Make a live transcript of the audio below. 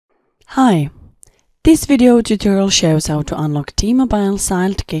Hi, this video tutorial shows how to unlock T-Mobile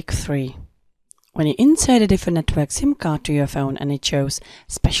Sidekick III. When you insert a different network SIM card to your phone and it shows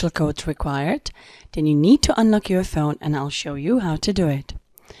special code required, then you need to unlock your phone and I'll show you how to do it.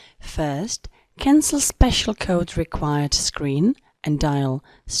 First, cancel special code required screen and dial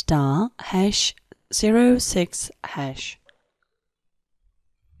 *#06#.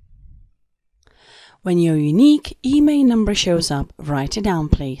 When your unique IMEI number shows up, write it down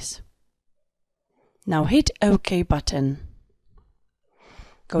please. Now hit OK button.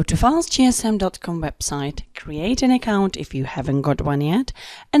 Go to FastGSM.com website, create an account if you haven't got one yet,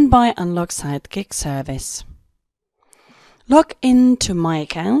 and buy Unlock SideKick service. Log in to my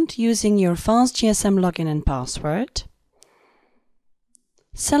account using your FastGSM login and password.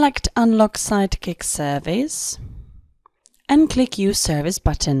 Select Unlock SideKick service and click Use Service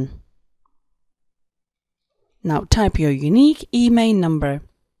button. Now type your unique IMEI number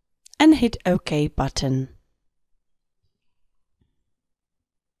and hit OK button.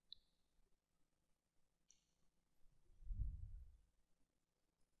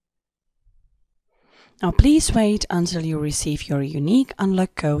 Now please wait until you receive your unique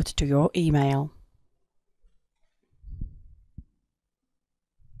unlock code to your email.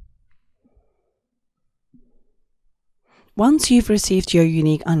 Once you've received your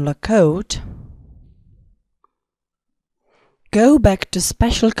unique unlock code, go back to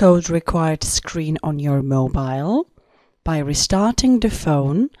special code required screen on your mobile by restarting the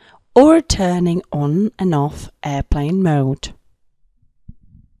phone or turning on and off airplane mode.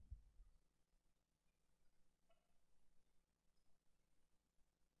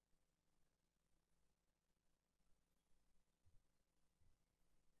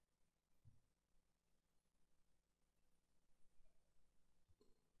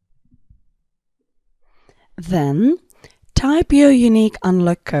 Then type your unique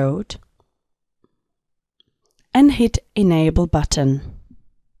unlock code and hit Enable button.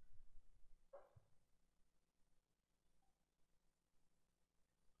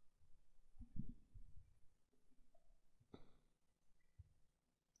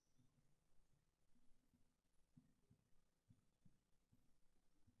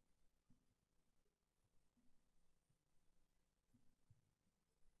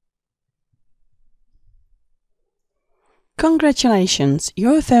 Congratulations,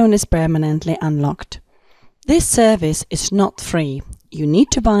 your phone is permanently unlocked. This service is not free. You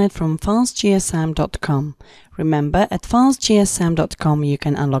need to buy it from FastGSM.com. Remember, at FastGSM.com you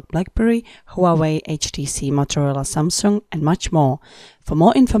can unlock BlackBerry, Huawei, HTC, Motorola, Samsung and much more. For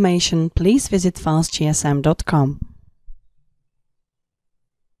more information, please visit FastGSM.com.